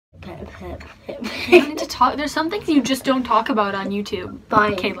You don't need to talk. There's some things you just don't talk about on YouTube.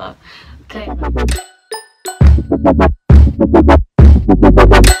 Fine. Kayla. Okay.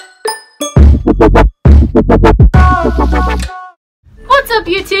 What's up,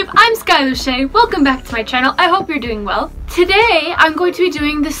 YouTube? I'm shkyex. Welcome back to my channel. I hope you're doing well. Today I'm going to be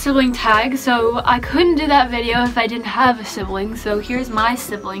doing the sibling tag, so I couldn't do that video if I didn't have a sibling. So here's my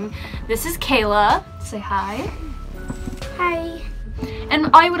sibling. This is Kayla. Say hi. Hi. And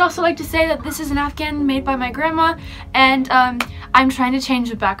I would also like to say that this is an Afghan made by my grandma, and I'm trying to change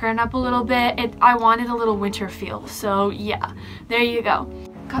the background up a little bit. I wanted a little winter feel, so yeah, there you go.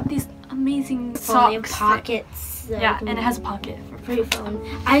 Got these amazing socks. Pockets. Yeah, and it has a pocket for your phone.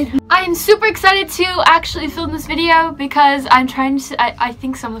 I am super excited to actually film this video because I'm trying to, I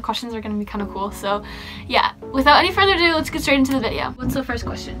think some of the questions are going to be kind of cool. So yeah, without any further ado, let's get straight into the video. What's the first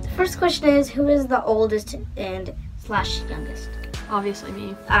question? The first question is, who is the oldest and / youngest? Obviously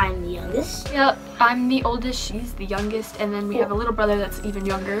me. I'm the youngest. Yep, I'm the oldest, she's the youngest, and then we have a little brother that's even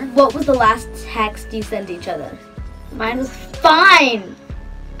younger. What was the last text you sent each other? Mine was fine.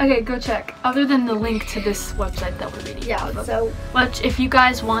 Okay, go check. Other than the link to this website that we're reading. Yeah, so. Which, if you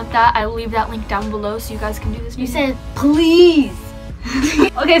guys want that, I will leave that link down below so you guys can do this. You said, please.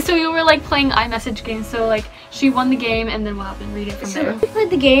 Okay, so we were like playing iMessage games, so like she won the game, and then what happened? Read it from there. We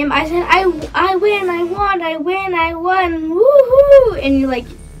played the game. I said, I win, I won, woohoo! And you're like,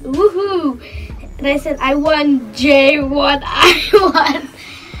 woohoo! And I said, I won, Jay won, I won.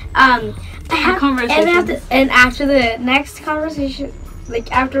 And after the next conversation,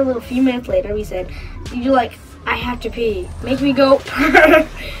 like after a little few minutes later, we said, you're like, I have to pee. Make me go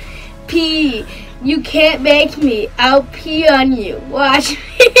pee. You can't make me. I'll pee on you. Watch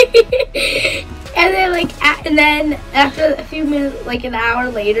me. And then after a few minutes, like an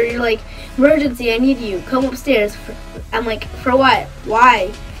hour later, you're like, emergency, I need you. Come upstairs. I'm like, for what?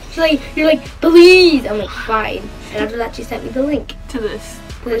 Why? She's like, you're like, please. I'm like, fine. And after that, she sent me the link to this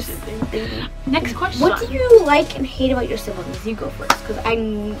thing. Next question. What do you like and hate about your siblings? You go first, because I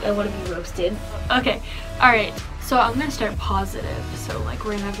want to be roasted. Okay. All right. So I'm gonna start positive. So like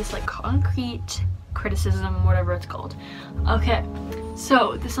we're gonna have this like concrete criticism, whatever it's called. Okay.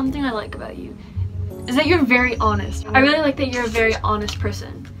 So there's something I like about you is that you're very honest. I really like that you're a very honest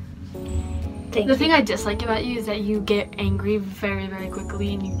person. The thing I dislike about you is that you get angry very, very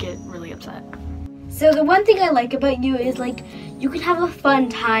quickly and you get really upset. So the one thing I like about you is like you can have a fun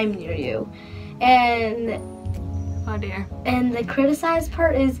time near you, and oh dear. And the criticized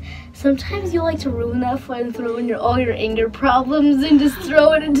part is sometimes you like to ruin that fun and throw in all your anger problems and just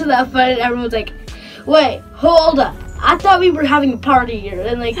throw it into that fun, and everyone's like, wait, hold up. I thought we were having a party here,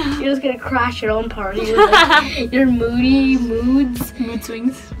 and like you're just gonna crash your own party with like, your mood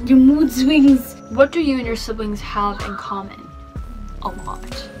swings. Your mood swings. What do you and your siblings have in common? A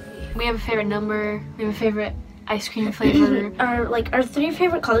lot. We have a favorite number. We have a favorite ice cream flavor. Our three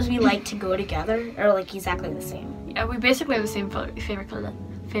favorite colors we like to go together are like exactly the same. Yeah, we basically have the same favorite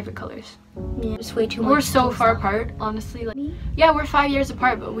colors. Yeah, just way too much. We're so far apart, honestly. Like, yeah, we're 5 years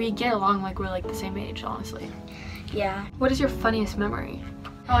apart, but we get along like we're like the same age, honestly. Yeah. What is your funniest memory?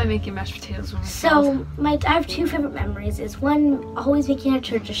 Probably making mashed potatoes. So I have two favorite memories. Is one always making a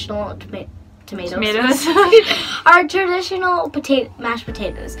traditional tomatoes. Our traditional mashed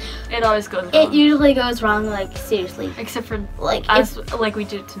potatoes. It always goes wrong. It usually goes wrong, like seriously. Except for like like we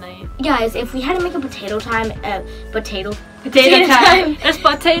did tonight. Guys, if we had to make a potato time. It's potato time.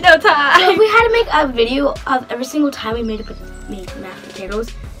 So if we had to make a video of every single time we made mashed potatoes,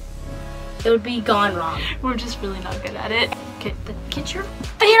 it would be gone wrong. We're just really not good at it. Get your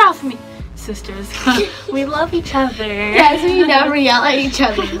feet off me, sisters. We love each other. Yes, we never yell at each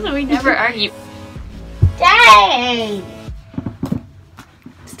other. We never argue. Dang!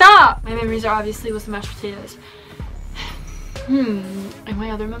 Stop! My memories are obviously with the mashed potatoes. And my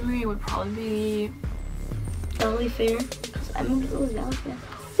other memory would probably be Valley Fair. Because I remember it was Valley Fair.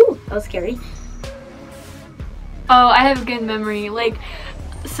 Ooh, that was scary. Oh, I have a good memory. Like,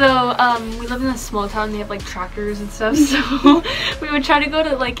 so we live in a small town and they have like tractors and stuff, so we would try to go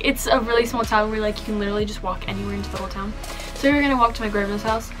to like, it's a really small town where like you can literally just walk anywhere into the whole town. So we were gonna walk to my grandma's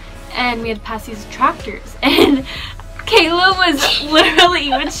house and we had to pass these tractors, and Kayla was literally,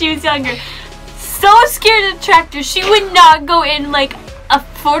 when she was younger, so scared of tractors. She would not go in like a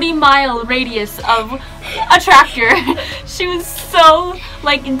 40-mile radius of a tractor. She was so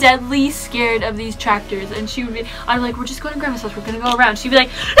like deadly scared of these tractors, and she would be, I'm like, we're just going to grandma's house, we're gonna go around. She'd be like,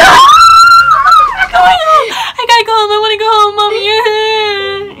 I'm going home, I gotta go home, I wanna go home,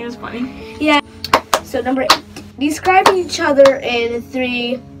 mommy. It was funny. Yeah. So number 8, describe each other in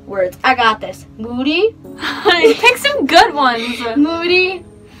 3 words. I got this. Moody. Pick some good ones. Moody,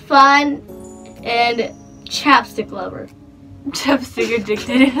 fun, and chapstick lover. Chapstick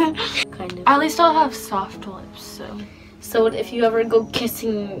addicted. Kind of. At least I'll have soft lips, so. So if you ever go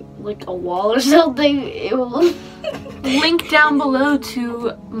kissing like a wall or something, it will. Link down below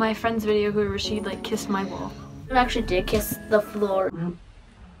to my friend's video where she like kissed my wall. I actually did kiss the floor.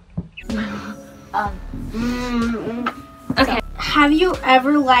 Okay. Have you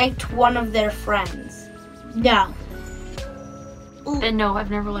ever liked one of their friends? No. And no,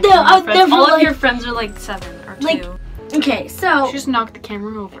 I've never liked No, my I've friends. never All of liked- your friends are like 7 or 2. Like- Okay, so She just knocked the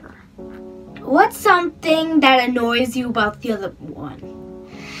camera over. what's something that annoys you about the other one?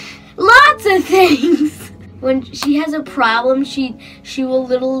 Lots of things. When she has a problem, she will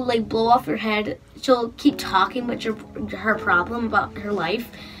literally like blow off your head. She'll keep talking about her problem about her life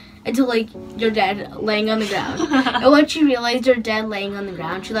until like you're dead laying on the ground. And once you realize you're dead laying on the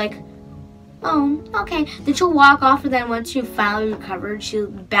ground, she's like, oh, okay. Then she'll walk off, and then once you've finally recovered, she'll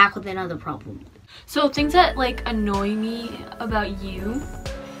be back with another problem. So things that like annoy me about you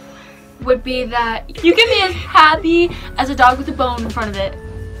would be that you can be as happy as a dog with a bone in front of it,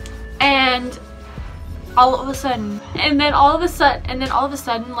 and all of a sudden,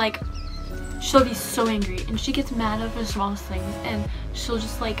 like she'll be so angry and she gets mad over the smallest things, and she'll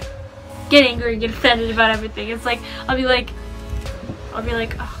just like get angry and get offended about everything. It's like I'll be like, oh,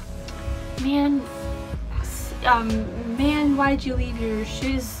 man, why'd you leave your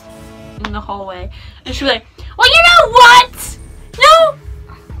shoes in the hallway? And she'll be like, well, you know what? No,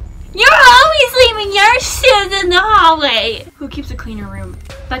 you're always leaving your shoes in the hallway. Who keeps a cleaner room?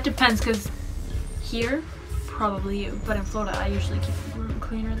 That depends, because here, probably you, but in Florida, I usually keep the room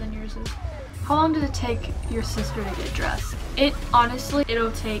cleaner than yours is. How long does it take your sister to get dressed? Honestly,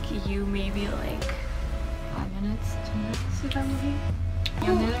 it'll take you maybe like 5 minutes, 10 minutes if I'm with you.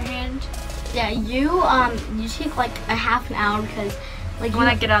 On the other hand, Yeah, you take like a half an hour because like when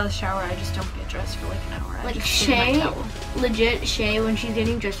I get out of the shower, I just don't get dressed for like an hour. I like just sit in my Shay, towel. legit Shay, when she's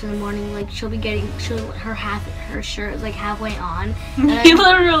getting dressed in the morning, like her shirt is like halfway on, You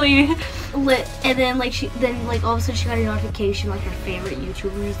literally. and then like all of a sudden she got a notification like her favorite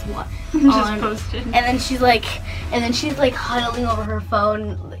YouTubers Just posted. and then she's like huddling over her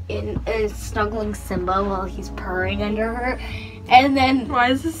phone and snuggling Simba while he's purring under her, and then Why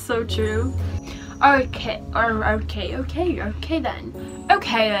is this so true? Okay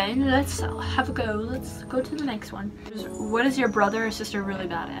then, let's have a go. Let's go to the next one. What is your brother or sister really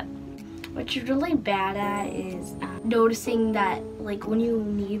bad at? what you're really bad at is noticing that like when you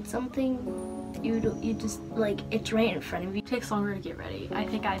need something, you just like it's right in front of you. It takes longer to get ready. I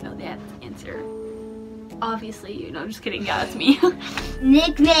think I know the answer. Obviously, you know, just kidding. Yeah, it's me.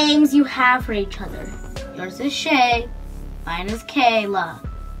 Nicknames you have for each other. Yours is Shay, mine is Kayla.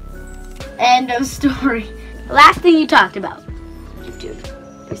 End of story. Last thing you talked about. YouTube.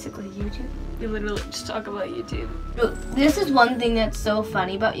 Basically YouTube. We literally just talk about YouTube. This is one thing that's so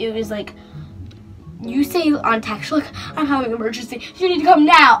funny about you is like you say on text like I'm having an emergency, you need to come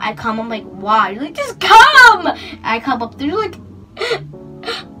now. I come, I'm like, why? You're like, just come. I come up there, you're like,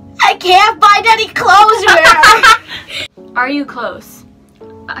 I can't find any clothes here. Are you close?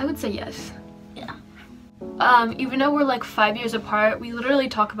 I would say yes. Yeah. Even though we're like 5 years apart, we literally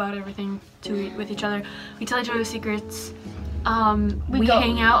talk about everything with each other. We tell each other secrets. We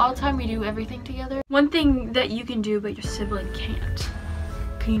hang out all the time. We do everything together. One thing that you can do but your sibling can't.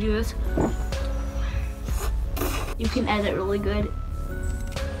 Can you do this? You can edit really good.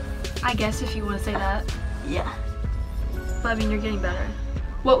 I guess if you want to say that. Yeah. But I mean, you're getting better.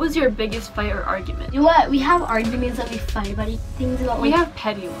 What was your biggest fight or argument? You know what? We have arguments that we fight about things about. We Like, have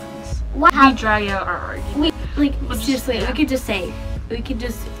petty ones. what? We drag out our argument. Seriously, yeah. we could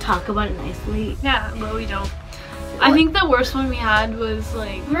just talk about it nicely. Yeah, but we don't. I think the worst one we had was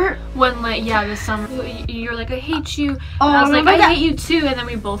like when like this summer you're like I hate you, and I was like I hate you too, and then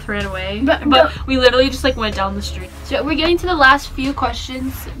we both ran away. But we literally just like went down the street. So we're getting to the last few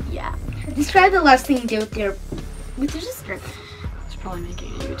questions. Yeah. Describe the last thing you did with your sister. It's probably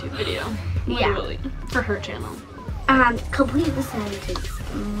making a YouTube video. Yeah. Literally. For her channel. Complete the sentence.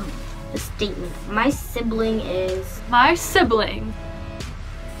 The statement. My sibling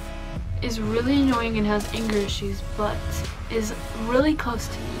is really annoying and has anger issues, but is really close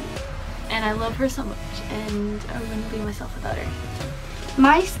to me, and I love her so much, and I wouldn't be myself without her.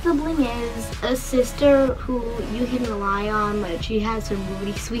 My sibling is a sister who you can rely on, but she has her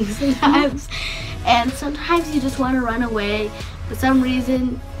moody swings sometimes, and sometimes you just want to run away. For some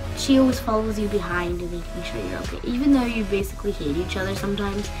reason, she always follows you behind and making sure you're okay, even though you basically hate each other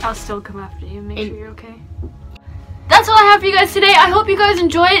sometimes. I'll still come after you and make sure you're okay. That's that's all I have for you guys today. I hope you guys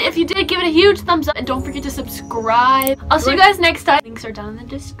enjoyed. If you did, give it a huge thumbs up and don't forget to subscribe. I'll see you guys next time. Links are down in the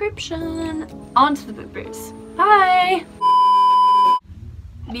description. On to the boopers. Bye.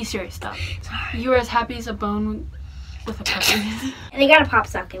 Be serious, stop. Sorry. You are as happy as a bone with a puppy. And they got a pop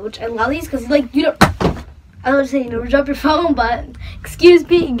socket, which I love these because like you don't. I was saying never drop your phone, but excuse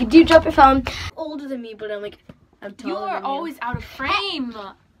me, you do drop your phone. Older than me, but I'm taller. You are always out of frame.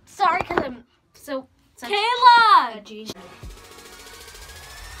 Sorry, because I'm so. Kayla! Geez.